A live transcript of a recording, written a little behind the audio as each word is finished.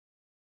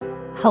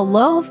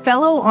Hello,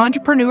 fellow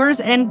entrepreneurs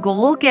and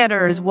goal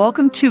getters.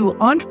 Welcome to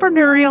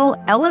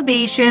Entrepreneurial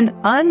Elevation,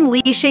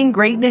 Unleashing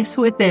Greatness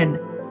Within,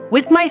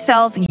 with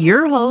myself,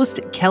 your host,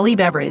 Kelley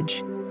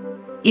Beveridge.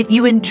 If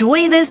you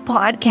enjoy this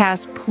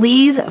podcast,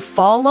 please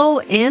follow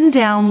and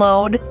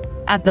download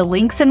at the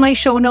links in my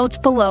show notes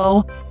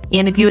below.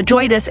 And if you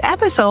enjoy this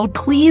episode,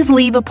 please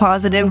leave a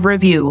positive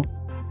review.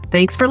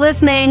 Thanks for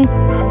listening.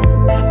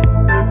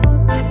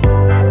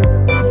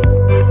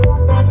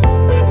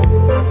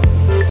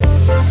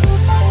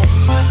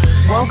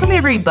 Welcome,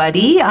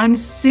 everybody. I'm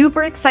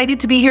super excited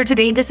to be here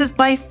today. This is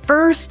my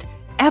first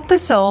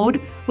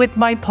episode with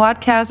my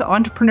podcast,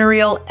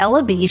 Entrepreneurial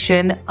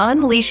Elevation,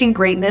 Unleashing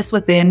Greatness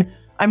Within.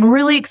 I'm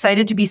really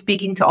excited to be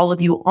speaking to all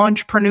of you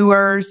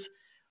entrepreneurs,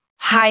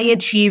 high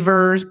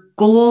achievers,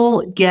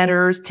 goal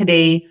getters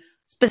today,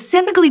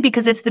 specifically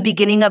because it's the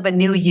beginning of a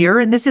new year.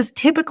 And this is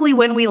typically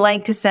when we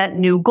like to set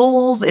new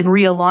goals and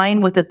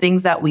realign with the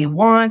things that we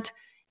want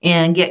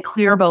and get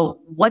clear about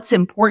what's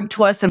important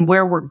to us and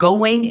where we're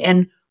going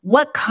and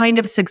what kind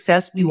of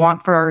success we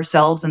want for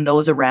ourselves and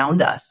those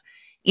around us.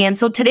 And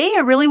so today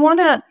I really want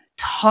to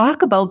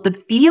talk about the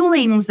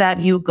feelings that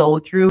you go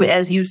through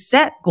as you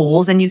set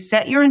goals and you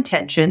set your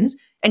intentions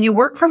and you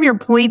work from your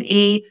point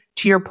A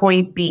to your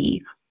point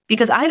B.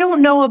 Because I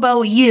don't know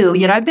about you,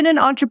 yet I've been an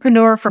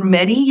entrepreneur for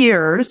many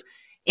years.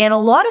 And a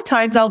lot of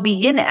times I'll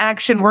be in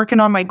action working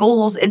on my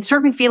goals and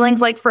certain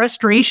feelings like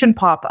frustration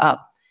pop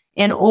up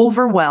and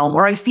overwhelm,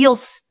 or I feel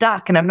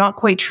stuck and I'm not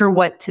quite sure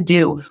what to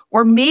do.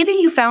 Or maybe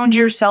you found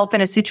yourself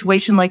in a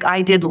situation like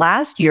I did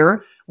last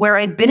year where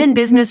I'd been in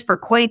business for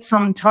quite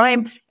some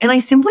time and I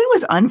simply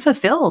was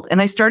unfulfilled.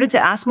 And I started to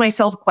ask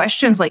myself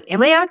questions like,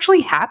 am I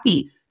actually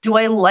happy? Do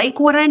I like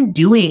what I'm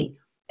doing?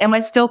 Am I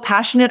still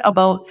passionate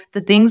about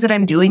the things that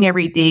I'm doing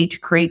every day to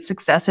create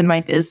success in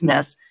my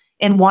business?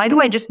 And why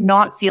do I just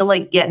not feel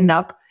like getting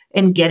up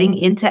and getting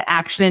into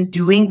action and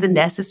doing the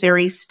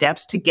necessary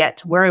steps to get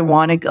to where I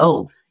want to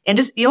go? And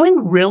just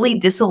feeling really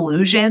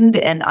disillusioned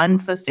and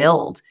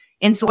unfulfilled.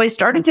 And so I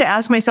started to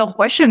ask myself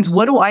questions.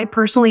 What do I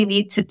personally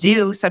need to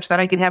do such that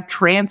I can have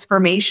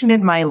transformation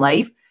in my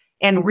life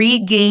and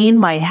regain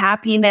my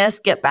happiness,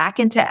 get back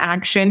into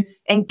action,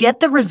 and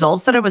get the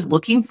results that I was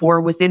looking for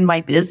within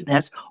my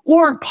business,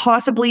 or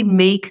possibly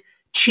make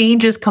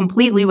changes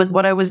completely with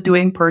what I was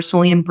doing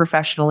personally and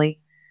professionally?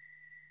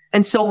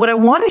 And so what I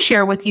want to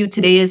share with you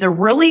today is a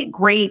really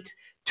great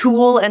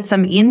tool and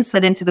some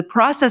insight into the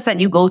process that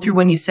you go through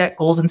when you set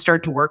goals and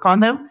start to work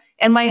on them.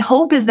 And my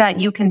hope is that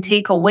you can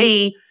take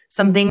away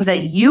some things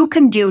that you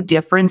can do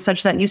different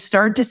such that you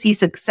start to see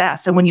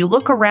success. And when you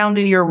look around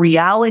in your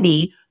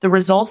reality, the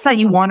results that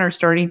you want are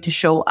starting to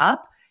show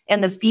up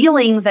and the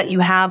feelings that you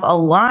have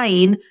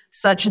align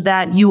such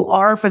that you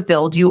are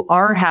fulfilled, you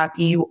are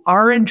happy, you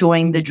are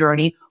enjoying the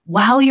journey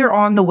while you're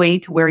on the way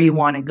to where you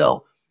want to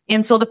go.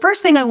 And so the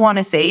first thing I want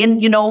to say,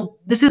 and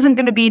this isn't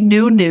going to be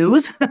new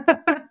news,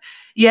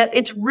 yet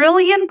it's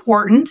really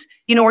important.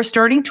 We're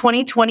starting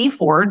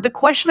 2024. The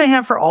question I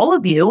have for all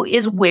of you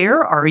is,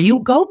 where are you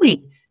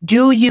going?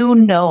 Do you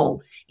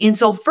know? And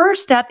so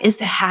first step is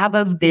to have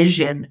a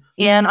vision.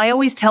 And I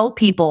always tell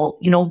people,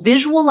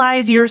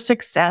 visualize your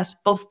success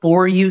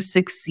before you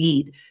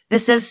succeed.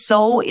 This is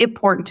so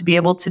important to be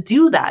able to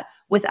do that.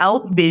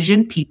 Without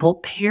vision, people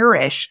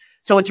perish.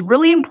 So it's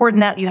really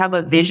important that you have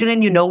a vision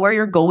and you know where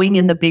you're going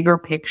in the bigger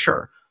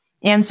picture.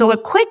 And so a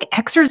quick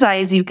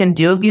exercise you can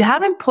do if you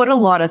haven't put a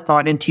lot of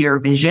thought into your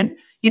vision,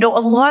 a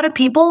lot of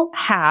people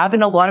have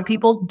and a lot of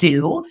people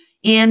do.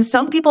 And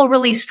some people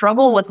really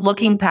struggle with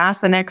looking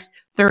past the next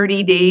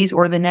 30 days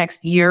or the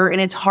next year.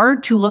 And it's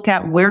hard to look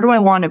at where do I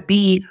want to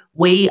be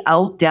way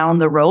out down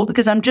the road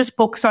because I'm just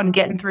focused on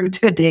getting through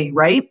today,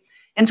 right?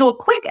 And so a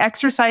quick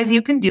exercise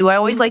you can do, I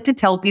always like to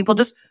tell people,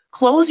 just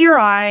close your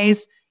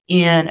eyes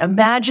and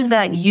imagine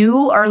that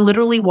you are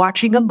literally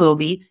watching a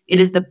movie. It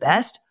is the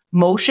best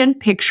motion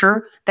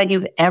picture that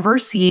you've ever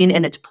seen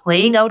and it's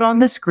playing out on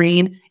the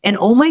screen. And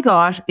oh my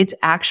gosh, it's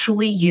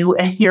actually you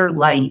and your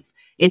life.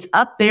 It's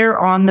up there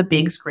on the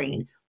big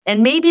screen.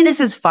 And maybe this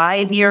is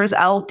 5 years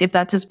out, if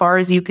that's as far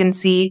as you can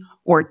see,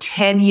 or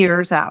 10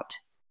 years out.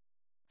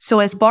 So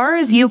as far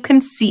as you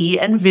can see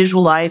and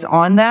visualize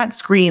on that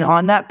screen,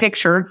 on that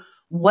picture,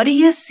 what do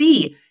you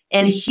see?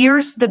 And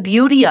here's the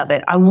beauty of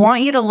it. I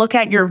want you to look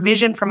at your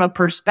vision from a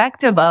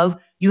perspective of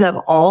you have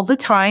all the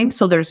time.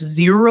 So there's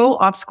zero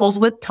obstacles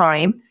with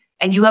time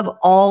and you have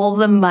all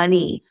the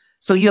money.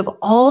 So you have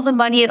all the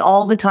money and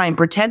all the time.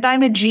 Pretend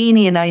I'm a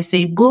genie and I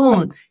say,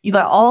 boom, you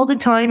got all the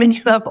time and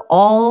you have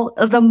all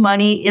of the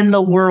money in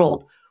the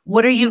world.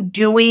 What are you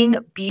doing,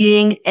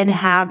 being, and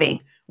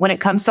having when it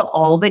comes to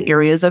all the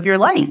areas of your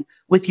life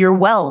with your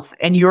wealth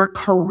and your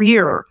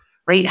career,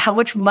 right? How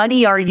much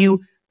money are you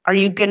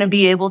going to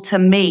be able to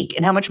make?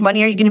 And how much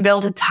money are you going to be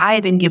able to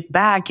tithe and give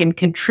back and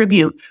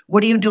contribute?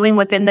 What are you doing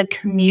within the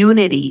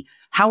community?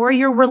 How are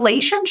your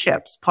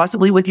relationships,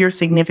 possibly with your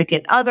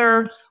significant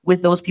other,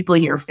 with those people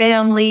in your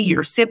family,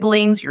 your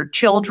siblings, your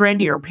children,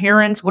 your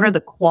parents? What are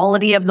the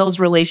quality of those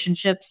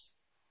relationships?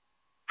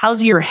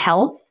 How's your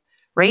health,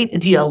 right?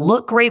 Do you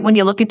look great when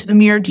you look into the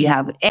mirror? Do you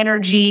have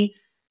energy?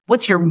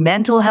 What's your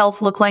mental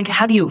health look like?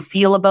 How do you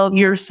feel about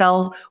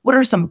yourself? What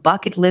are some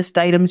bucket list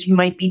items you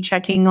might be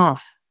checking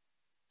off?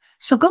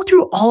 So go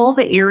through all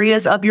the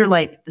areas of your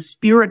life, the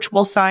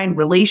spiritual side,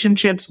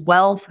 relationships,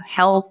 wealth,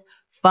 health,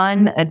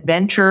 fun,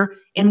 adventure,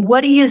 and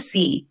what do you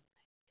see?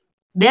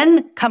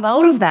 Then come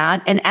out of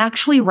that and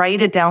actually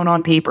write it down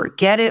on paper.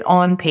 Get it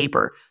on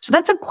paper. So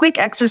that's a quick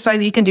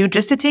exercise you can do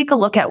just to take a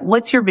look at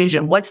what's your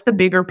vision? What's the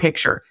bigger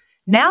picture?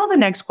 Now the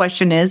next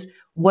question is,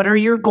 what are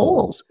your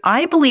goals?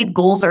 I believe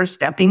goals are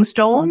stepping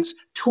stones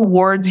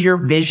towards your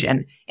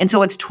vision. And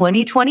so it's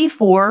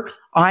 2024.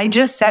 I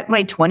just set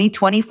my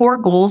 2024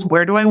 goals.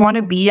 Where do I want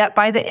to be at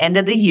by the end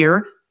of the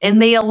year?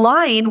 And they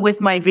align with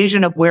my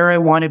vision of where I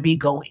want to be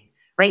going,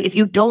 right? If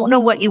you don't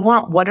know what you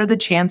want, what are the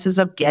chances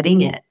of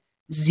getting it?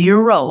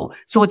 0.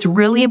 So it's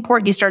really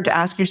important you start to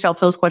ask yourself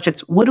those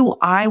questions. What do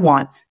I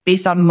want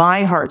based on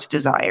my heart's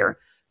desire,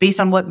 based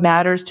on what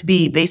matters to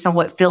be, based on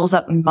what fills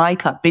up my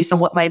cup, based on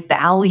what my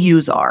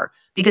values are?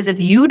 Because if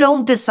you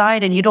don't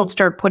decide and you don't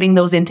start putting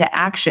those into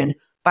action,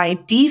 by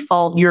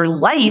default, your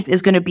life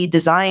is going to be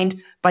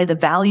designed by the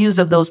values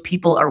of those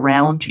people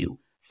around you.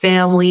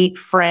 Family,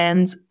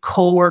 friends,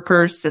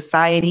 coworkers,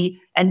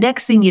 society. And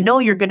next thing you know,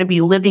 you're going to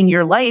be living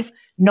your life,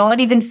 not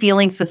even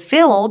feeling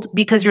fulfilled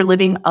because you're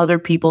living other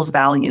people's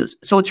values.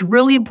 So it's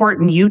really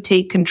important you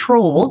take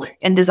control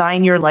and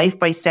design your life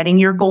by setting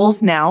your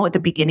goals now at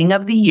the beginning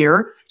of the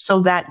year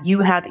so that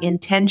you have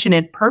intention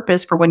and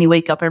purpose for when you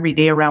wake up every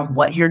day around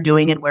what you're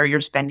doing and where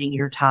you're spending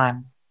your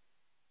time.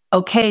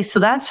 Okay, so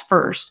that's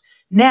first.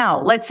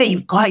 Now, let's say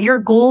you've got your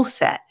goal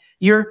set.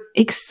 You're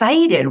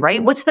excited,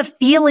 right? What's the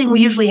feeling we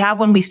usually have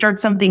when we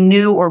start something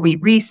new or we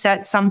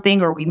reset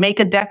something or we make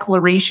a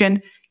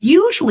declaration?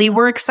 Usually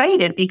we're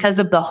excited because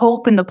of the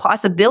hope and the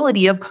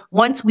possibility of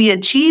once we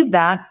achieve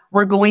that,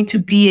 we're going to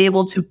be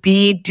able to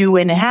be, do,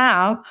 and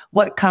have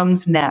what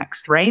comes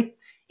next, right?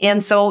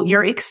 And so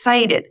you're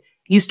excited.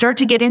 You start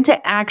to get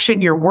into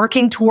action. You're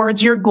working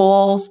towards your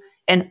goals.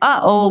 And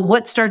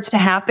what starts to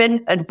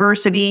happen?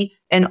 Adversity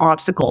and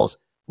obstacles.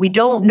 We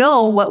don't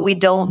know what we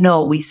don't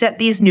know. We set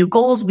these new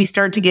goals. We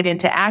start to get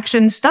into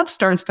action. Stuff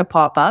starts to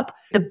pop up.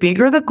 The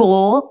bigger the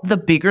goal, the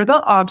bigger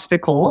the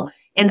obstacle,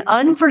 and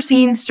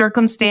unforeseen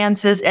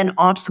circumstances and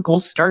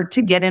obstacles start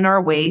to get in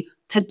our way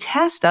to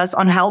test us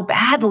on how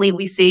badly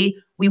we say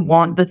we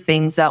want the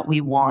things that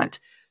we want.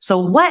 So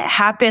what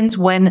happens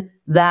when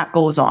that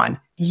goes on?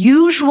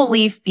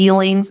 Usually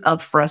feelings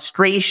of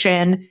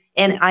frustration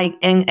and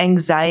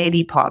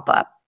anxiety pop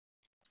up.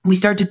 We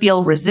start to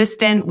feel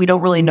resistant. We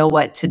don't really know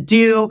what to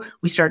do.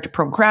 We start to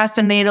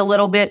procrastinate a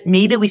little bit.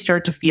 Maybe we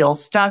start to feel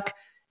stuck.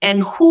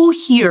 And who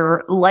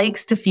here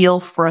likes to feel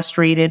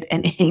frustrated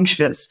and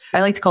anxious?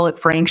 I like to call it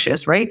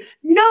fractious, right?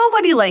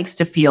 Nobody likes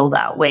to feel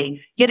that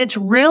way. Yet it's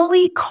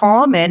really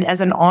common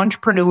as an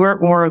entrepreneur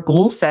or a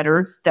goal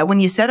setter that when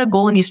you set a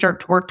goal and you start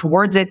to work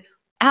towards it,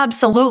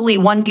 absolutely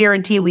one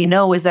guarantee we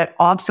know is that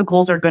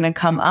obstacles are going to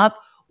come up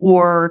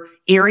or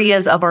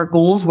areas of our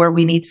goals where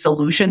we need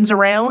solutions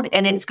around,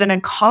 and it's going to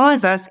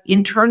cause us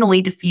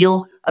internally to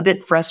feel a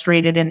bit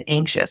frustrated and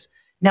anxious.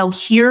 Now,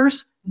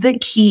 here's the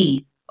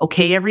key.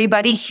 Okay,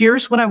 everybody,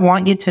 here's what I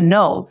want you to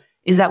know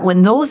is that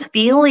when those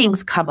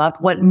feelings come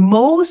up, what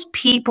most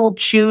people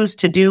choose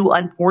to do,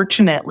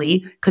 unfortunately,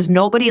 because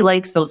nobody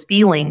likes those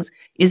feelings,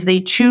 is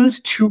they choose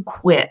to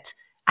quit.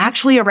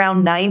 Actually,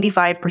 around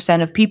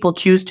 95% of people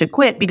choose to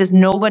quit because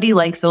nobody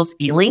likes those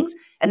feelings.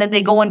 And then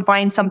they go and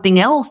find something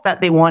else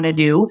that they want to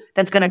do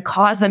that's going to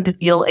cause them to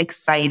feel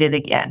excited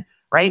again,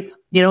 right?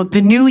 You know,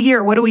 the new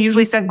year, what do we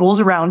usually set goals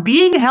around?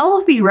 Being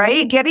healthy,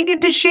 right? Getting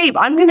into shape.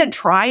 I'm going to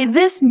try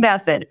this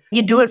method.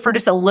 You do it for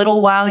just a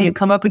little while. You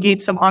come up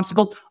against some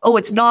obstacles. Oh,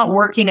 it's not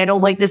working. I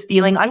don't like this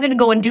feeling. I'm going to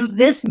go and do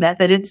this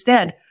method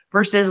instead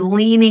versus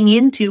leaning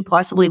into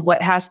possibly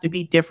what has to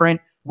be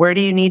different. Where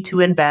do you need to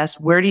invest?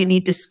 Where do you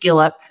need to skill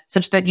up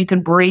such that you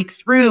can break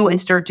through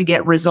and start to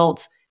get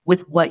results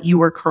with what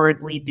you are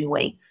currently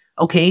doing?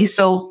 Okay,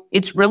 so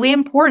it's really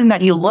important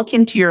that you look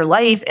into your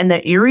life and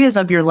the areas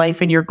of your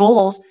life and your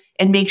goals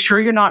and make sure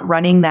you're not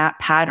running that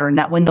pattern,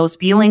 that when those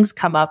feelings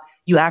come up,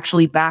 you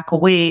actually back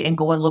away and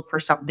go and look for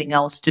something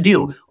else to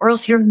do, or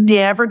else you're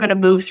never going to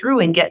move through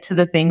and get to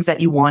the things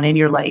that you want in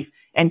your life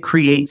and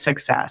create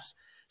success.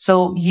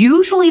 So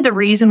usually the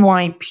reason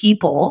why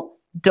people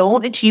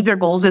don't achieve their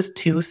goals is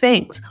 2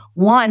 things.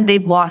 One,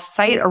 they've lost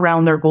sight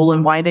around their goal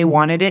and why they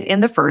wanted it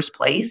in the first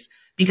place,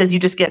 because you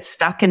just get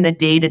stuck in the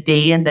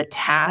day-to-day and the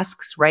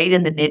tasks, right?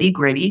 And the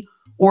nitty-gritty.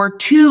 Or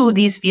 2,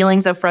 these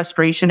feelings of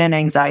frustration and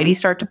anxiety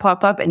start to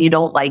pop up and you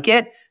don't like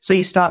it. So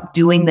you stop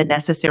doing the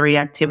necessary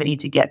activity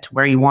to get to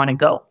where you want to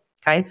go.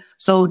 Okay.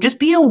 So just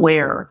be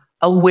aware.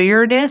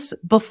 Awareness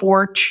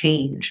before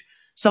change.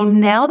 So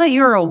now that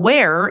you're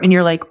aware and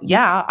you're like,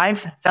 yeah, I've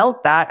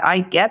felt that.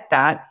 I get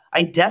that.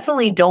 I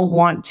definitely don't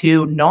want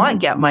to not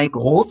get my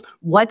goals.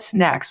 What's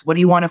next? What do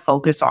you want to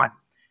focus on?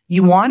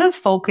 You want to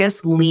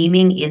focus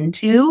leaning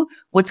into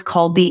what's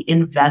called the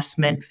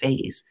investment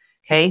phase.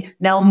 Okay.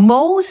 Now,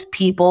 most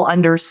people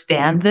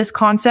understand this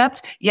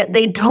concept, yet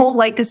they don't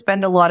like to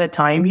spend a lot of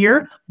time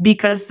here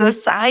because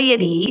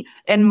society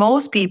and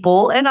most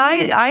people, and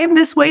I am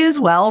this way as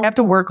well, I have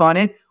to work on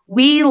it.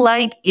 We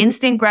like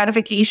instant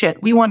gratification.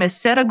 We want to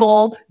set a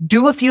goal,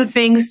 do a few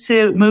things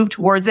to move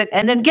towards it,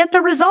 and then get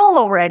the result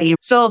already.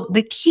 So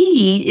the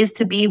key is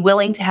to be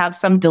willing to have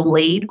some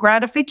delayed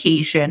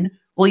gratification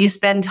while you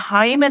spend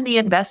time in the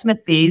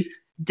investment phase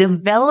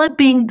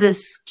developing the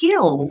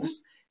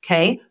skills,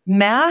 okay,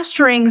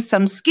 mastering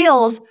some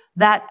skills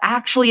that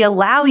actually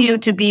allow you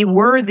to be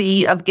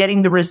worthy of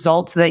getting the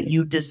results that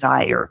you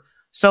desire.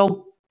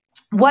 So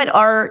what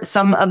are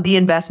some of the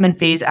investment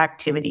phase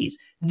activities?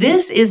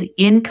 This is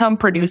income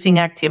producing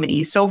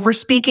activities. So if we're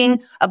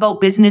speaking about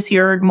business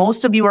here,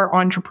 most of you are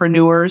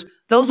entrepreneurs.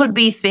 Those would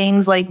be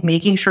things like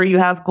making sure you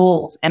have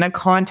goals and a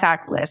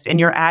contact list and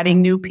you're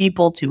adding new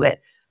people to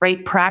it,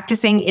 right?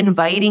 Practicing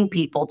inviting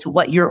people to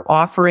what you're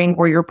offering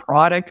or your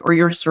product or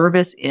your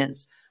service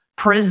is.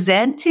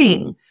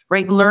 Presenting,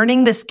 right?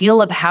 Learning the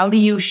skill of how do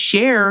you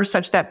share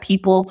such that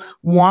people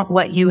want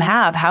what you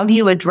have? How do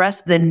you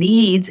address the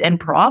needs and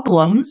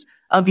problems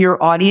of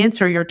your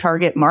audience or your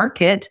target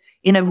market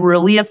in a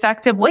really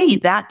effective way?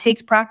 That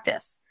takes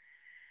practice.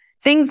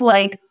 Things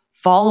like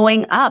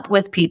following up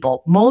with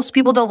people. Most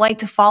people don't like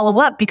to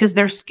follow up because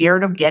they're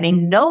scared of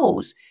getting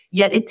no's.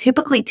 Yet it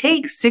typically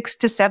takes 6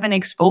 to 7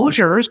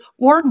 exposures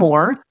or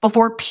more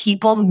before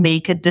people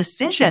make a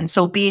decision.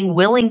 So being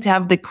willing to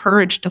have the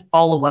courage to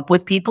follow up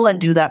with people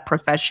and do that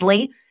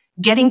professionally,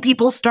 getting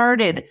people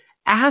started,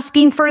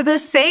 asking for the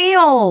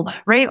sale,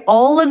 right?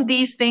 All of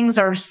these things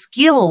are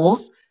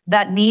skills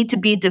that need to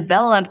be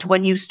developed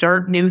when you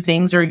start new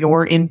things or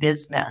you're in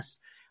business.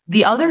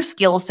 The other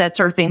skill sets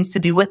are things to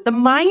do with the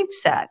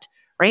mindset,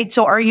 right?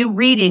 So are you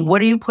reading?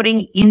 What are you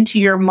putting into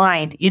your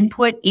mind?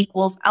 Input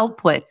equals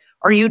output.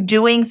 Are you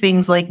doing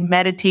things like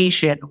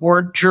meditation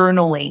or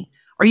journaling?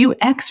 Are you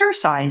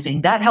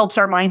exercising? That helps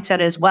our mindset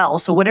as well.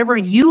 So whatever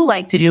you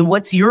like to do,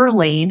 what's your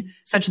lane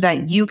such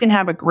that you can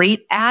have a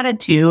great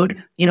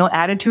attitude,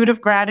 attitude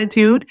of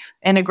gratitude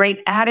and a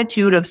great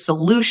attitude of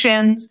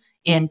solutions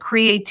and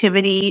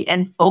creativity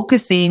and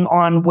focusing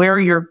on where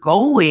you're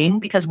going,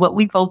 because what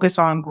we focus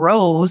on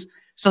grows,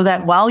 so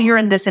that while you're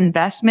in this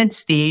investment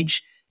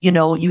stage, you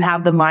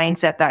have the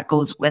mindset that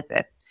goes with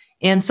it.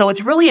 And so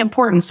it's really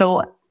important.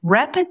 So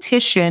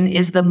repetition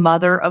is the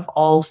mother of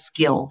all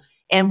skill.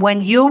 And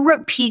when you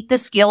repeat the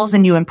skills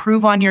and you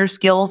improve on your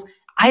skills,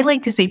 I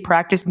like to say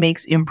practice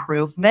makes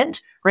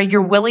improvement, right?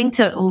 You're willing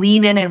to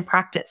lean in and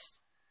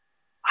practice.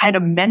 I had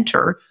a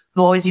mentor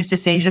who always used to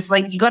say, just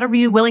like, you got to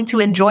be willing to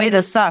enjoy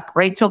the suck,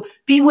 right? So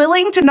be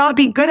willing to not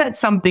be good at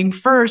something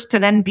first to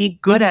then be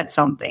good at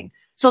something.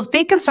 So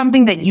think of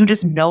something that you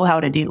just know how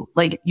to do.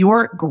 Like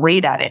you're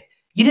great at it.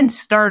 You didn't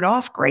start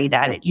off great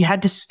at it. You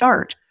had to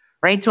start,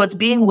 right? So it's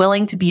being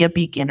willing to be a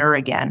beginner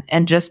again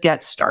and just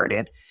get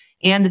started.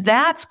 And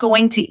that's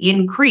going to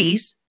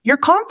increase your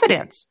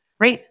confidence,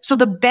 right? So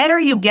the better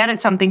you get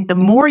at something, the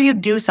more you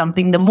do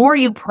something, the more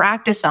you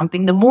practice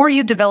something, the more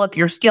you develop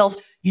your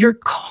skills, your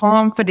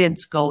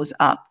confidence goes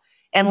up.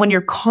 And when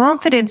your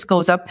confidence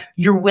goes up,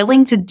 you're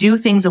willing to do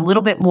things a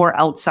little bit more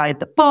outside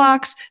the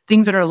box,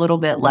 things that are a little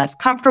bit less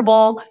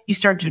comfortable. You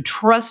start to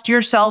trust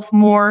yourself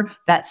more.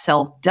 That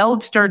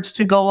self-doubt starts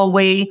to go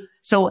away.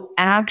 So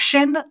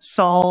action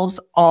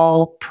solves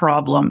all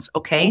problems,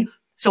 okay?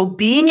 So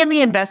being in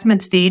the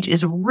investment stage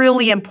is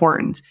really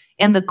important.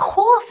 And the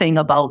cool thing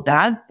about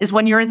that is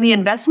when you're in the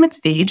investment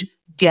stage,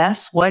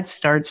 guess what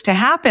starts to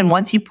happen?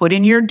 Once you put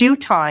in your due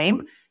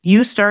time,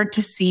 you start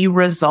to see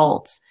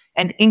results,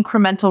 and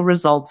incremental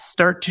results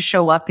start to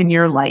show up in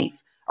your life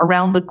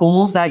around the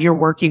goals that you're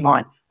working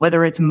on,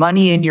 whether it's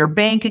money in your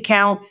bank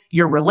account,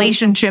 your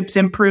relationships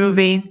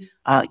improving,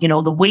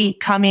 the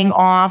weight coming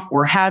off,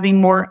 or having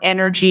more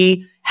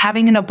energy,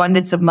 having an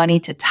abundance of money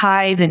to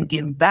tithe and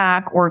give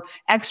back, or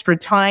extra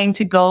time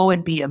to go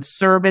and be of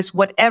service,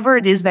 whatever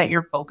it is that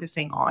you're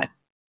focusing on.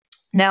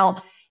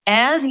 Now,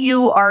 as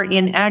you are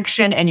in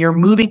action and you're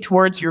moving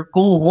towards your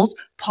goals,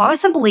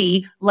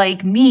 possibly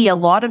like me, a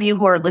lot of you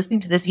who are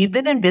listening to this, you've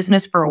been in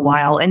business for a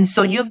while. And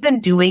so you've been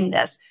doing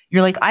this.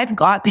 You're like, I've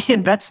got the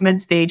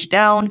investment stage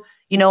down.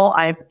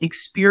 I've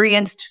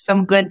experienced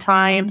some good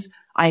times.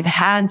 I've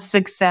had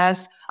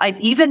success. I've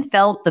even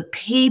felt the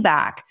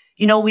payback.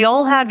 We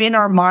all have in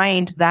our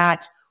mind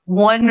that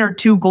 1 or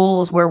 2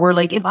 goals where we're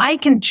like, if I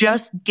can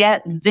just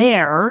get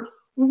there,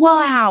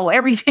 wow,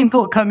 everything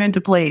will come into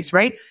place,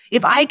 right?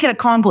 If I can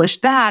accomplish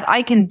that,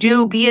 I can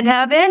be and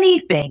have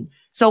anything.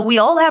 So we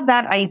all have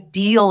that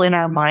ideal in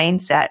our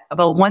mindset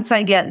about once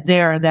I get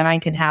there, then I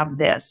can have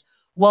this.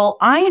 Well,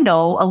 I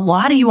know a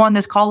lot of you on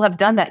this call have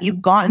done that.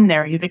 You've gotten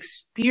there. You've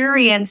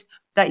experienced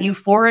that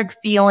euphoric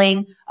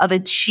feeling of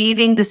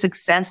achieving the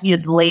success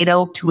you'd laid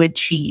out to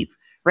achieve,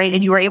 right?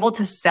 And you were able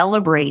to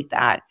celebrate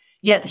that.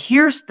 Yet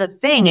here's the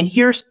thing, and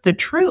here's the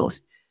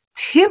truth.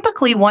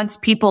 Typically, once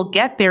people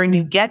get there and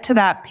you get to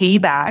that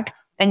payback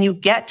and you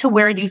get to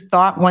where you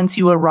thought once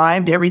you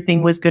arrived,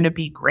 everything was going to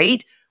be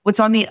great, what's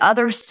on the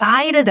other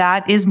side of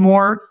that is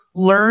more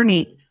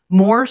learning,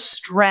 more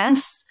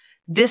stress,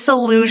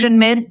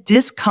 disillusionment,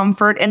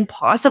 discomfort, and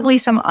possibly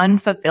some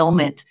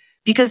unfulfillment.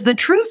 Because the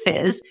truth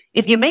is,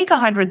 if you make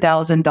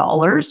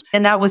 $100,000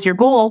 and that was your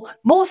goal,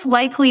 most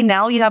likely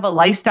now you have a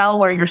lifestyle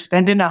where you're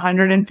spending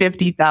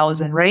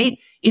 $150,000, right?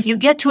 If you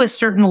get to a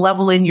certain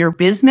level in your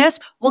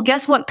business, well,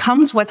 guess what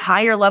comes with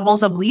higher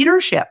levels of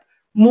leadership?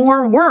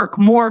 More work,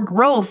 more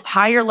growth,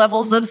 higher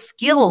levels of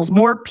skills,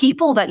 more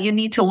people that you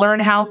need to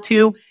learn how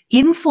to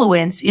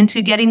influence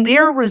into getting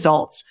their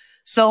results.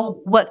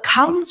 So what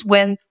comes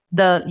when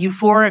the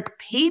euphoric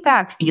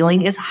payback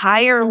feeling is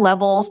higher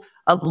levels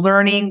of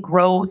learning,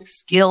 growth,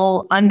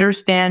 skill,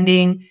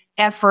 understanding,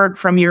 effort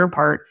from your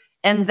part.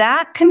 And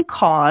that can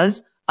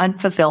cause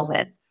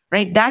unfulfillment,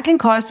 right? That can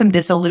cause some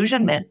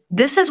disillusionment.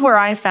 This is where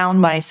I found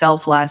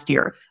myself last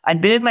year.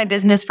 I'd been in my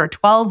business for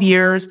 12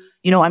 years.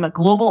 I'm a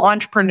global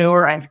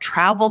entrepreneur. I've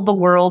traveled the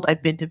world.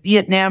 I've been to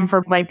Vietnam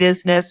for my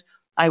business.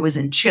 I was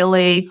in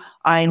Chile.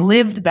 I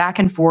lived back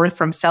and forth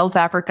from South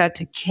Africa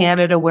to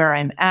Canada, where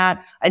I'm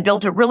at. I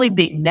built a really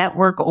big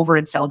network over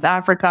in South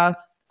Africa.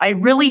 I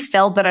really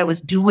felt that I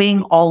was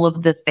doing all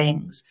of the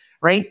things,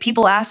 right?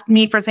 People asked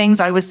me for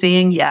things. I was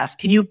saying, yes.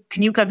 Can you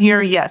come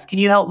here? Yes. Can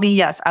you help me?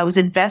 Yes. I was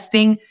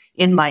investing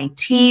in my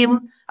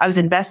team. I was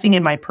investing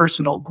in my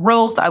personal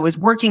growth. I was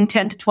working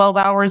 10 to 12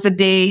 hours a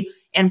day.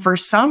 And for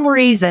some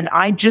reason,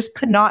 I just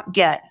could not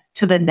get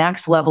to the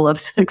next level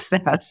of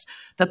success.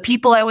 The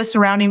people I was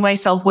surrounding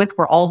myself with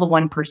were all the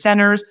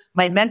 1%ers.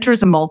 My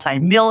mentor's a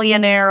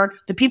multimillionaire.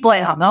 The people I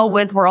hung out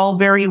with were all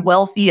very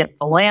wealthy and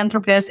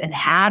philanthropists and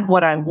had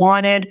what I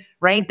wanted,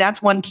 right?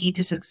 That's one key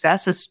to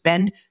success, is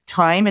spend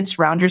time and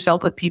surround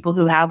yourself with people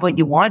who have what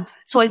you want.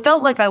 So I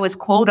felt like I was,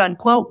 quote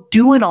unquote,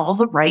 doing all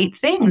the right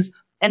things.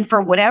 And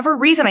for whatever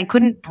reason, I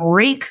couldn't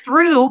break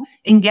through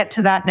and get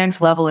to that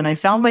next level. And I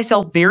found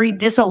myself very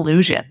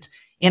disillusioned.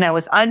 And I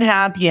was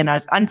unhappy and I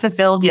was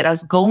unfulfilled, yet I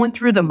was going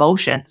through the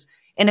motions.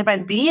 And if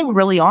I'm being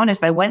really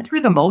honest, I went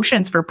through the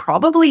motions for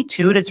probably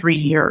 2 to 3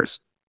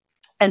 years.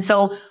 And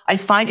so it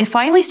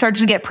finally started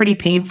to get pretty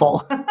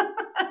painful.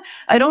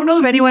 I don't know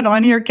if anyone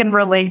on here can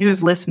relate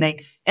who's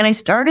listening. And I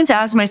started to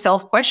ask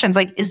myself questions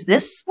like, is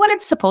this what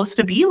it's supposed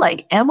to be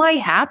like? Am I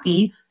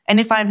happy? And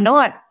if I'm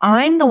not,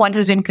 I'm the one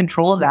who's in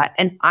control of that.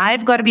 And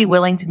I've got to be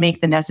willing to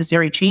make the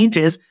necessary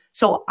changes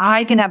so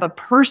I can have a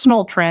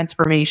personal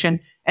transformation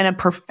and a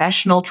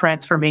professional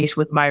transformation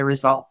with my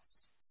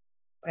results.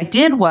 What I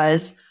did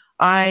was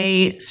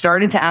I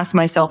started to ask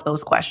myself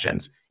those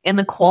questions. And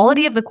the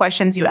quality of the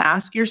questions you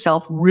ask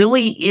yourself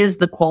really is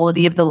the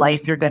quality of the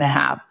life you're going to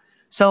have.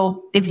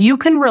 So if you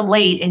can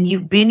relate and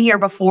you've been here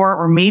before,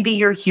 or maybe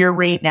you're here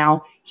right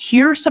now,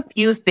 here's a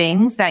few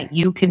things that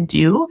you can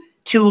do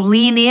to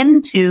lean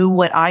into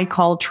what I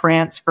call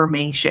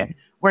transformation,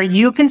 where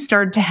you can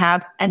start to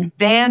have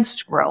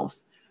advanced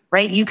growth,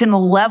 right? You can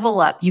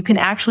level up. You can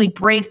actually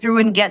break through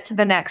and get to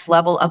the next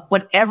level of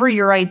whatever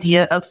your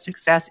idea of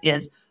success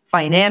is,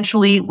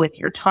 financially, with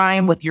your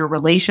time, with your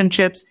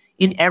relationships,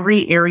 in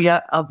every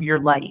area of your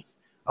life.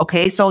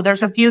 Okay, so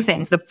there's a few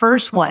things. The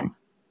first one,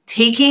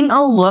 taking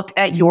a look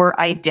at your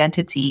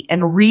identity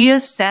and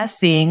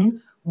reassessing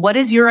what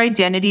is your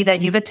identity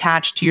that you've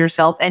attached to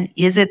yourself and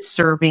is it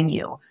serving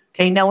you?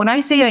 Okay, now when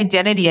I say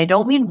identity, I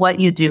don't mean what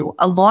you do.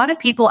 A lot of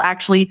people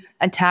actually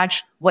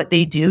attach what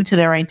they do to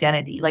their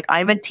identity. Like,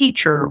 I'm a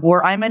teacher,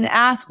 or I'm an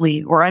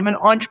athlete, or I'm an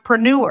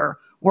entrepreneur,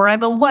 or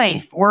I'm a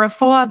wife or a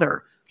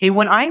father. Okay,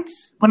 when I'm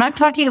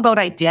talking about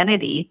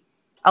identity,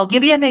 I'll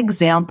give you an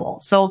example.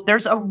 So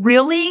there's a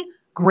really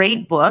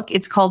great book.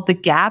 It's called The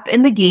Gap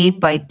in the Game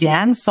by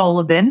Dan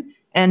Sullivan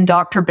and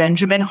Dr.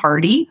 Benjamin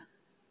Hardy.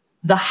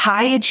 The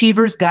High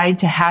Achiever's Guide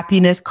to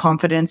Happiness,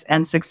 Confidence,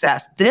 and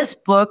Success. This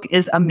book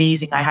is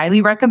amazing. I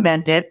highly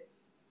recommend it.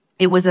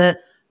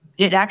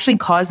 It actually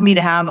caused me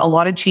to have a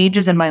lot of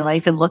changes in my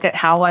life and look at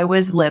how I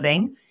was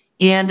living.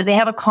 And they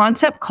have a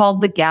concept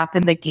called the gap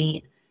in the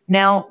gain.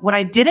 Now, what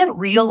I didn't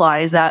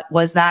realize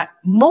was that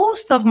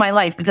most of my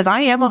life, because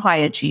I am a high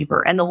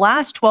achiever, and the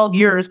last 12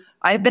 years,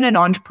 I've been an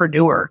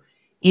entrepreneur.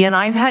 And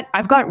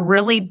I've got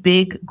really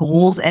big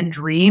goals and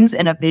dreams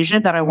and a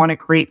vision that I want to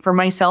create for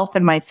myself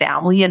and my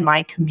family and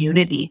my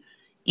community.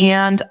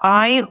 And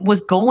I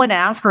was going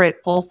after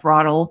it full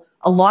throttle.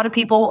 A lot of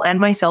people and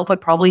myself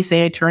would probably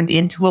say I turned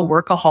into a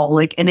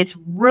workaholic, and it's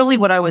really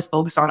what I was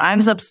focused on. I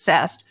was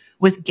obsessed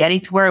with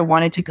getting to where I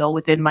wanted to go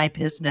within my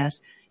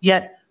business.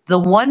 Yet the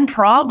one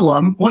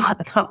problem, well,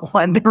 not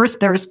one,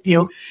 there's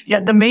few.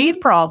 Yet the main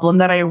problem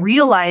that I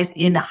realized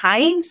in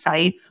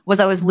hindsight was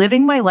I was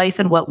living my life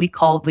in what we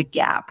call the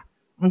gap.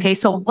 Okay,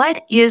 so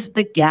what is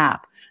the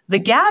gap? The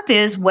gap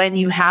is when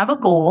you have a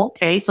goal,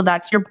 okay, so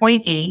that's your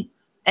point A,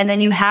 and then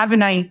you have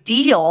an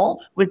ideal,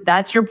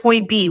 that's your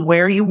point B,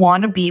 where you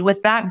want to be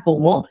with that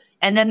goal,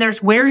 and then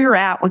there's where you're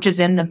at, which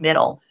is in the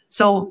middle.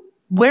 So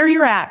where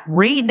you're at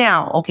right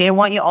now, okay, I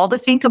want you all to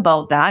think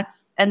about that.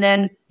 And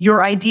then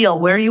your ideal,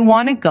 where you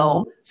want to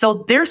go.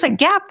 So there's a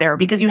gap there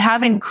because you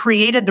haven't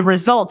created the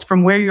results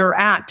from where you're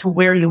at to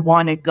where you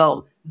want to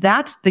go.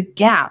 That's the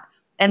gap.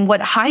 And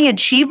what high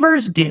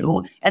achievers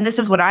do, and this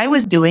is what I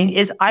was doing,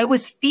 is I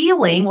was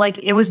feeling like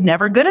it was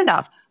never good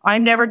enough.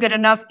 I'm never good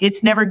enough.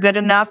 It's never good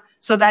enough.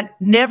 So that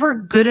never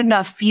good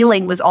enough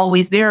feeling was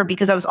always there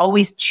because I was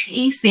always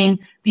chasing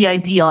the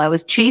ideal. I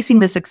was chasing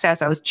the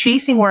success. I was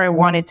chasing where I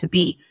wanted to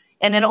be.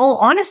 And in all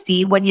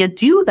honesty, when you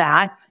do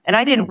that, and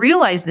I didn't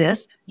realize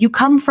this, you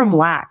come from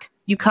lack.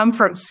 You come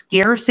from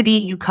scarcity.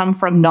 You come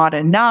from not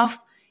enough.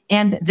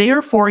 And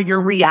therefore,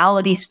 your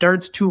reality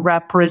starts to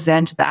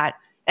represent that.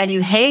 And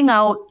you hang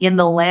out in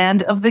the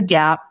land of the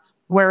gap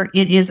where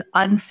it is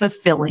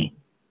unfulfilling.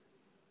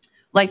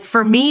 Like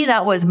for me,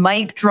 that was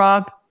mic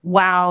drop.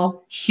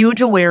 Wow,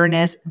 huge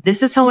awareness.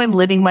 This is how I'm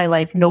living my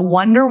life. No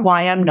wonder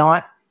why I'm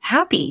not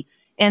happy.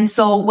 And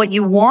so what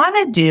you want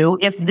to do,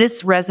 if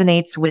this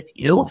resonates with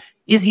you,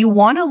 is you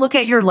want to look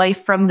at your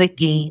life from the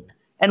gain.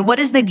 And what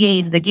is the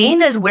gain? The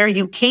gain is where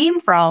you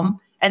came from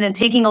and then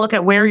taking a look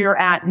at where you're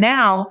at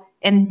now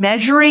and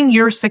measuring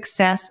your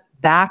success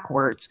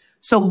backwards.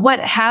 So what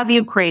have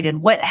you created?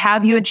 What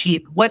have you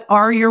achieved? What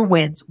are your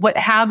wins? What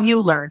have you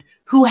learned?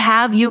 Who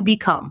have you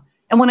become?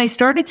 And when I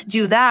started to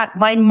do that,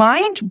 my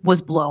mind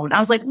was blown. I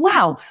was like,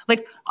 wow,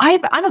 like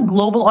I'm a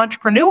global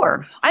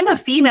entrepreneur. I'm a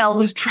female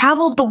who's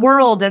traveled the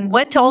world and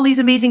went to all these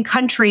amazing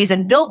countries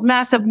and built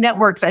massive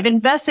networks. I've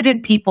invested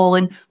in people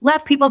and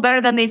left people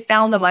better than they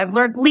found them. I've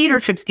learned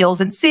leadership skills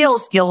and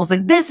sales skills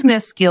and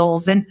business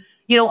skills. And,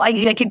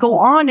 I could go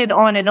on and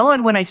on and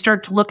on when I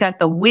start to look at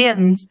the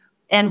wins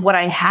and what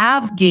I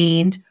have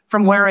gained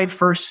from where I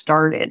first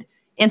started.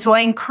 And so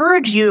I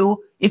encourage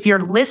you, if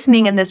you're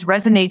listening and this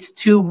resonates,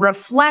 to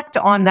reflect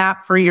on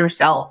that for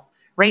yourself,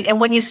 right?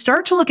 And when you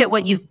start to look at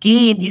what you've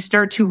gained, you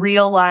start to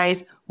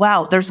realize,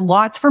 wow, there's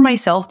lots for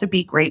myself to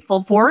be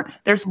grateful for.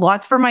 There's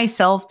lots for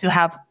myself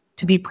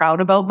to be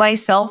proud about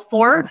myself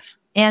for.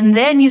 And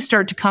then you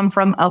start to come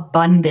from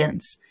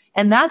abundance.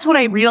 And that's what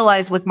I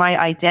realized with my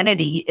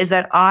identity, is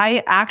that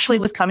I actually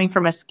was coming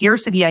from a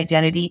scarcity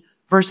identity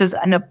versus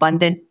an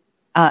abundant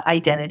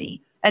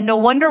identity. And no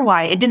wonder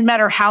why. It didn't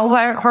matter how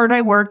hard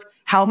I worked,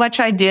 how much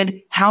I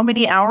did, how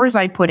many hours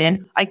I put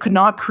in, I could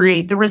not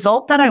create the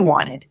result that I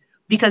wanted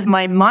because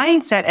my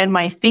mindset and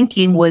my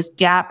thinking was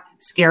gap,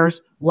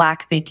 scarce,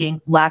 lack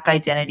thinking, lack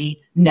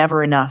identity,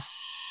 never enough.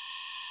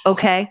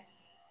 Okay.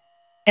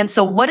 And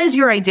so what is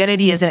your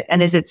identity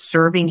and is it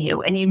serving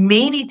you? And you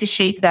may need to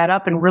shake that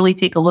up and really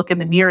take a look in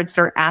the mirror and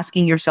start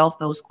asking yourself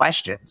those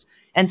questions.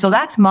 And so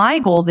that's my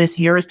goal this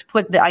year, is to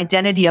put the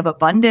identity of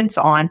abundance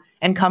on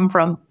and come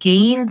from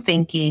gain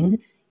thinking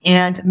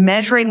and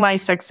measuring my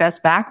success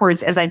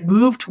backwards as I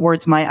move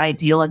towards my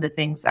ideal and the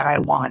things that I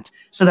want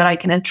so that I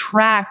can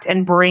attract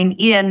and bring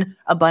in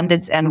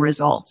abundance and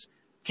results.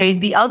 Okay.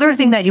 The other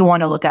thing that you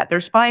want to look at,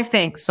 there's 5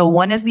 things. So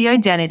 1 is the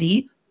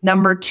identity.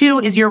 Number 2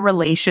 is your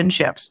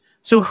relationships.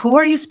 So who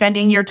are you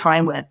spending your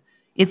time with?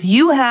 If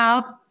you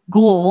have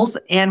goals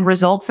and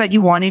results that you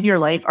want in your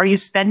life, are you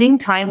spending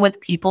time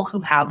with people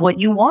who have what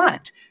you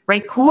want,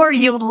 right? Who are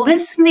you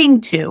listening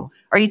to?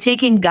 Are you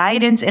taking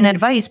guidance and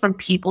advice from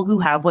people who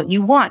have what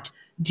you want?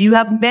 Do you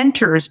have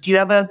mentors? Do you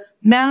have a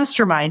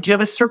mastermind? Do you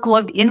have a circle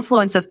of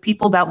influence of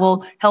people that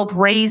will help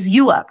raise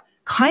you up?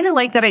 Kind of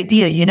like that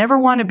idea. You never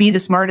want to be the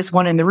smartest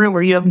one in the room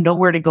where you have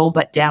nowhere to go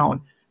but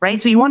down,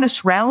 right? So you want to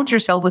surround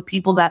yourself with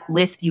people that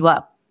lift you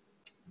up.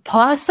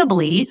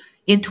 Possibly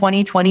in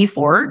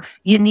 2024,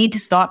 you need to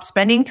stop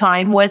spending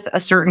time with a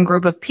certain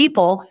group of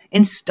people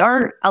and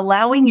start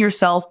allowing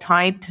yourself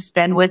time to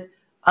spend with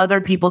other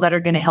people that are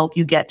going to help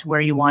you get to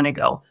where you want to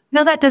go.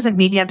 Now, that doesn't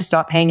mean you have to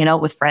stop hanging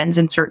out with friends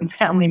and certain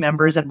family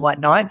members and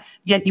whatnot.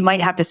 Yet you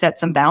might have to set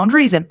some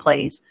boundaries in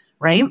place,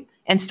 right?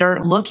 And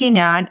start looking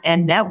at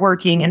and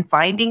networking and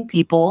finding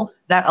people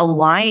that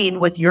align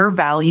with your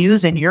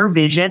values and your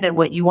vision and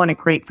what you want to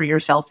create for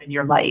yourself in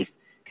your life.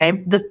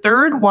 Okay. The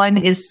third one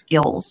is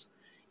skills.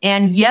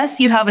 And yes,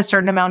 you have a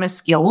certain amount of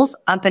skills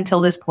up until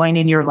this point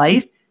in your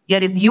life.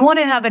 Yet if you want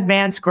to have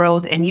advanced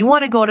growth and you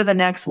want to go to the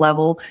next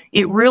level,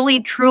 it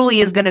really truly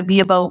is going to be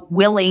about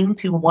willing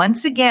to,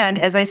 once again,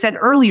 as I said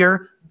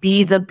earlier,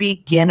 be the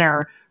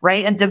beginner,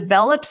 right? And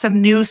develop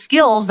some new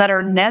skills that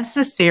are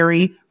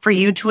necessary for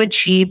you to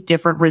achieve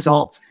different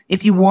results.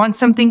 If you want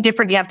something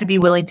different, you have to be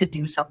willing to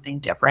do something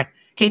different.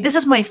 Okay. This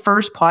is my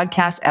first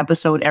podcast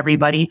episode,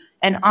 everybody.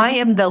 And I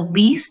am the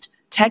least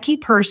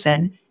techie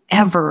person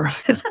ever.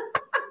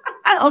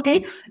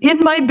 Okay. In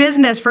my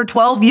business for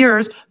 12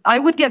 years, I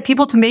would get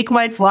people to make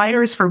my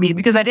flyers for me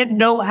because I didn't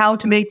know how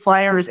to make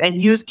flyers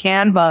and use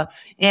Canva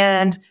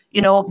and,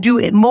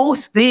 do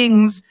most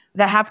things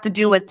that have to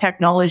do with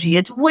technology.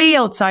 It's way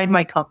outside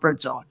my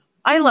comfort zone.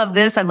 I love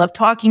this. I love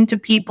talking to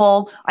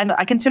people.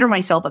 I consider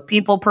myself a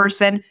people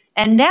person.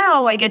 And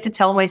now I get to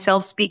tell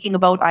myself, speaking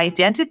about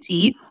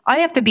identity, I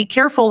have to be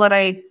careful that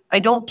I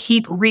don't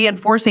keep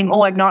reinforcing,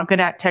 I'm not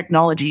good at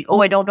technology.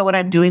 I don't know what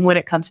I'm doing when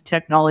it comes to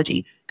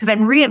technology, because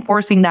I'm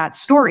reinforcing that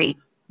story.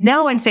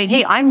 Now I'm saying,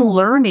 hey, I'm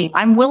learning.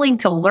 I'm willing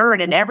to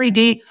learn. And every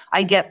day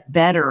I get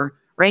better,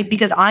 right?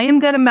 Because I am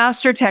going to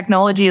master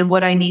technology and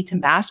what I need to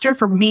master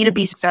for me to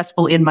be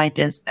successful in my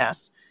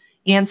business.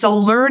 And so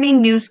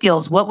learning new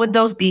skills, what would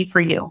those be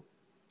for you?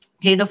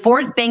 Okay, the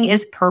fourth thing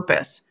is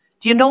purpose.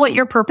 Do you know what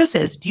your purpose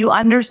is? Do you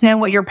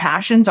understand what your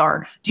passions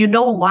are? Do you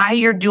know why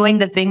you're doing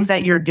the things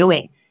that you're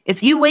doing?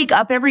 If you wake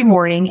up every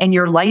morning and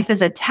your life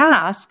is a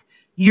task,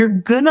 you're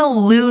going to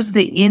lose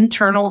the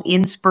internal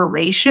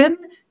inspiration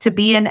to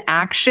be in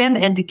action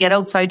and to get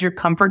outside your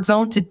comfort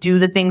zone to do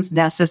the things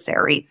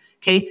necessary.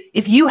 Okay.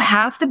 If you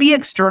have to be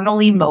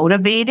externally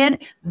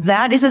motivated,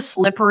 that is a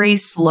slippery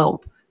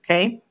slope.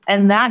 Okay.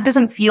 And that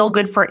doesn't feel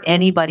good for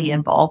anybody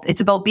involved.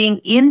 It's about being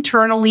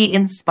internally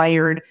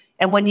inspired.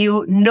 And when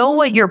you know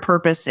what your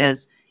purpose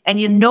is and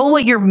you know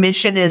what your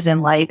mission is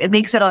in life, it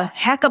makes it a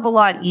heck of a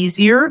lot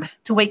easier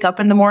to wake up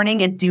in the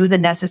morning and do the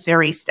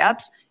necessary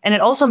steps. And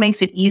it also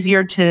makes it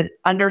easier to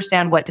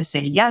understand what to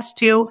say yes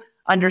to,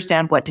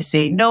 understand what to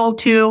say no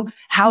to,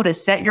 how to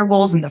set your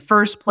goals in the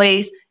first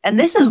place. And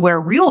this is where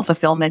real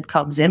fulfillment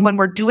comes in, when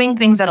we're doing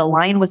things that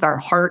align with our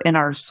heart and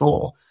our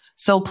soul.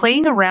 So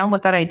playing around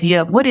with that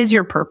idea of what is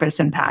your purpose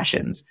and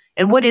passions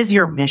and what is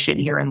your mission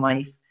here in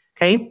life.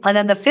 Okay. And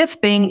then the fifth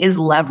thing is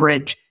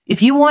leverage.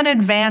 If you want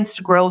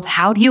advanced growth,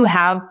 how do you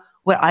have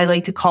what I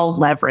like to call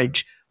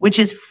leverage, which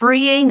is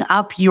freeing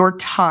up your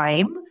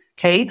time?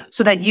 Okay.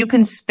 So that you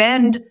can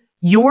spend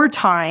your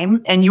time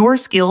and your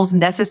skills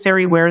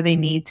necessary where they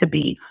need to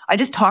be. I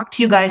just talked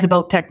to you guys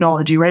about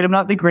technology, right? I'm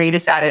not the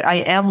greatest at it. I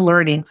am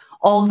learning,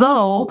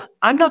 although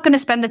I'm not going to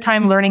spend the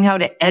time learning how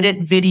to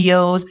edit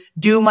videos,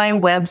 do my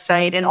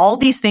website, and all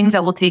these things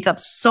that will take up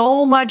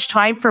so much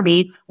time for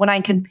me when I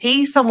can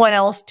pay someone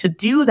else to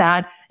do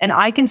that. And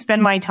I can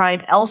spend my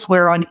time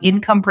elsewhere on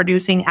income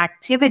producing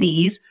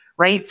activities,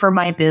 right, for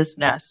my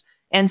business.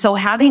 And so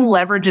having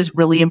leverage is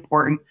really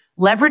important.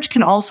 Leverage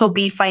can also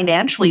be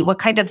financially. What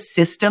kind of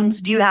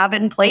systems do you have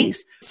in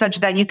place such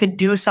that you could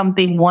do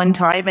something one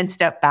time and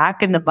step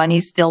back and the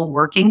money's still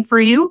working for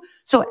you?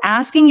 So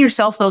asking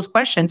yourself those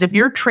questions. If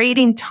you're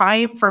trading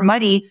time for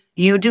money,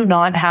 you do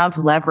not have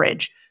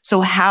leverage.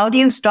 So how do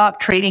you stop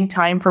trading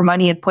time for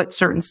money and put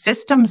certain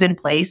systems in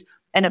place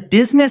and a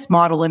business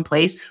model in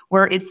place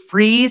where it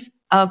frees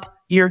up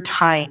your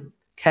time?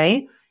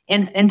 Okay.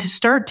 And to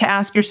start to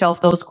ask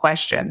yourself those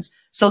questions.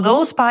 So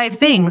those 5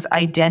 things: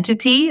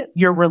 identity,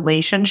 your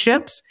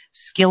relationships,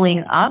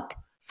 skilling up,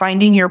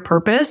 finding your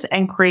purpose,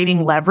 and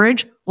creating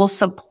leverage will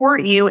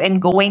support you in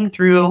going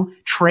through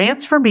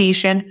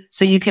transformation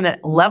so you can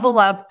level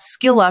up,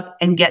 skill up,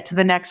 and get to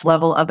the next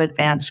level of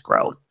advanced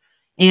growth.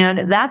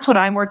 And that's what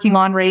I'm working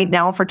on right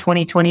now for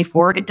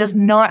 2024. It does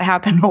not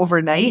happen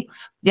overnight,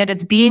 yet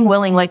it's being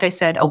willing, like I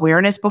said,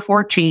 awareness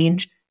before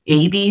change,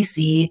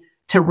 ABC,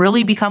 to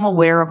really become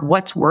aware of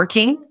what's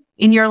working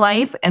in your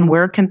life and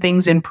where can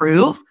things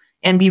improve,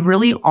 and be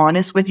really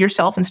honest with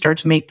yourself and start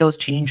to make those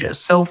changes.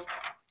 So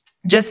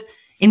just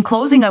in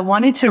closing, I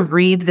wanted to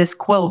read this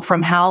quote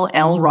from Hal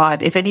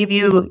Elrod. If any of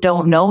you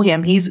don't know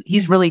him,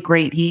 he's really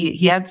great.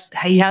 He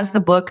has the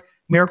book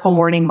Miracle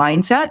Morning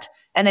Mindset,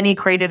 and then he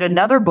created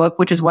another book,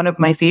 which is one of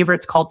my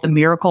favorites, called The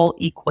Miracle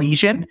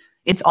Equation.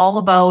 It's all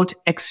about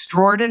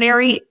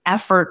extraordinary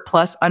effort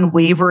plus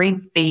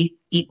unwavering faith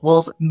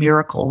equals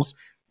miracles.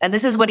 And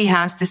this is what he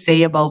has to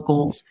say about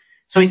goals.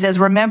 So he says,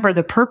 remember,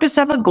 the purpose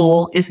of a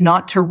goal is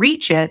not to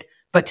reach it,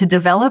 but to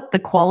develop the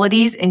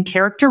qualities and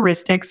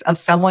characteristics of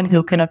someone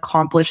who can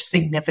accomplish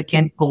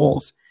significant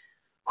goals.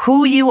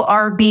 Who you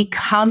are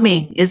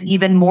becoming is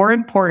even more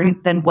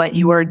important than what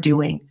you are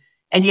doing.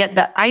 And yet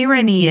the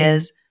irony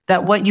is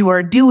that what you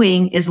are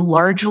doing is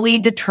largely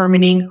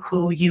determining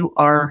who you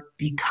are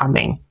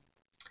becoming.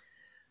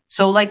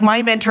 So like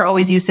my mentor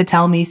always used to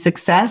tell me,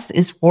 success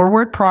is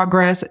forward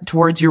progress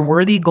towards your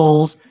worthy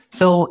goals.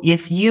 So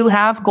if you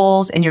have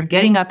goals and you're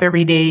getting up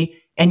every day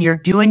and you're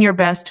doing your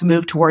best to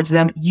move towards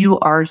them, you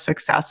are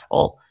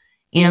successful.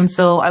 And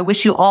so I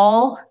wish you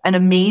all an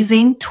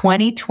amazing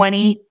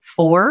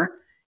 2024.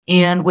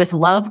 And with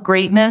love,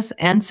 greatness,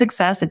 and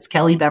success, it's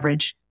Kelley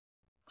Beveridge.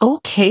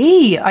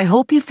 Okay, I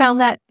hope you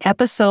found that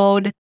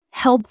episode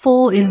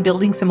helpful in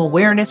building some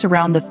awareness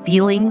around the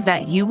feelings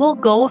that you will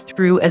go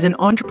through as an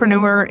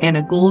entrepreneur and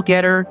a goal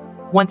getter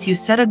once you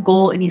set a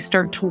goal and you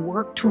start to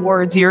work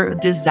towards your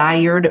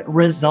desired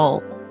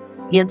result.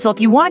 And so if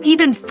you want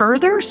even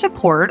further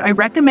support, I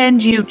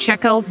recommend you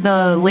check out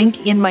the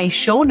link in my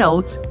show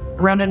notes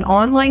around an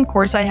online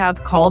course I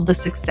have called the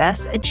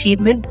Success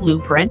Achievement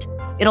Blueprint.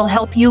 It'll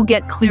help you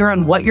get clear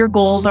on what your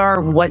goals are,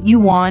 what you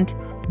want,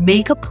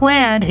 make a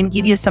plan, and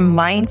give you some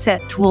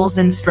mindset tools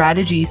and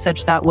strategies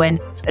such that when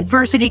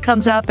adversity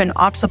comes up and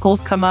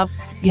obstacles come up,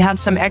 you have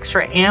some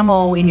extra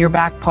ammo in your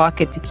back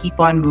pocket to keep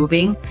on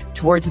moving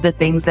towards the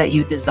things that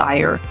you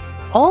desire.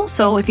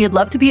 Also, if you'd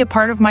love to be a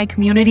part of my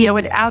community, I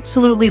would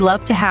absolutely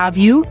love to have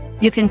you.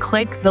 You can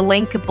click the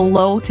link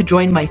below to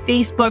join my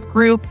Facebook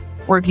group,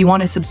 or if you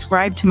want to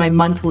subscribe to my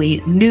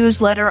monthly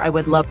newsletter, I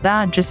would love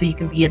that, just so you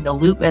can be in the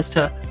loop as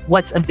to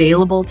what's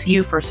available to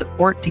you for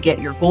support to get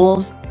your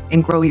goals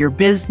and grow your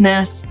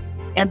business.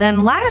 And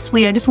then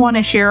lastly, I just want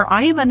to share,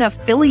 I am an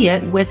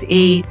affiliate with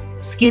a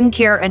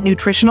skincare and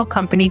nutritional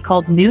company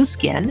called New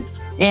Skin.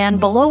 And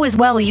below as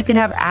well, you can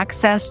have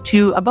access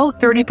to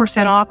about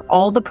 30% off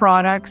all the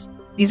products.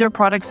 These are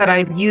products that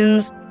I've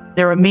used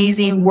They're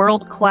amazing,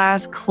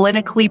 world-class,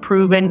 clinically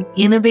proven,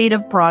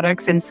 innovative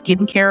products in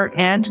skincare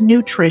and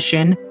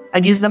nutrition.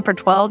 I've used them for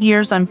 12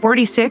 years. I'm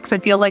 46. I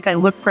feel like I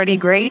look pretty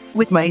great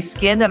with my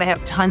skin and I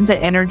have tons of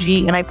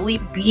energy. And I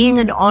believe being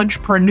an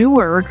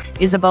entrepreneur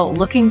is about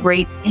looking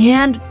great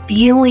and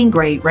feeling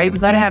great, right?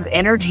 We've got to have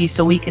energy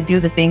so we can do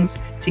the things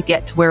to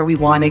get to where we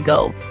want to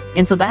go.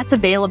 And so that's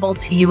available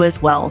to you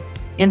as well.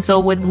 And so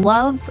with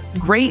love,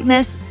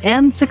 greatness,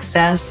 and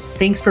success,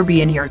 thanks for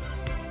being here.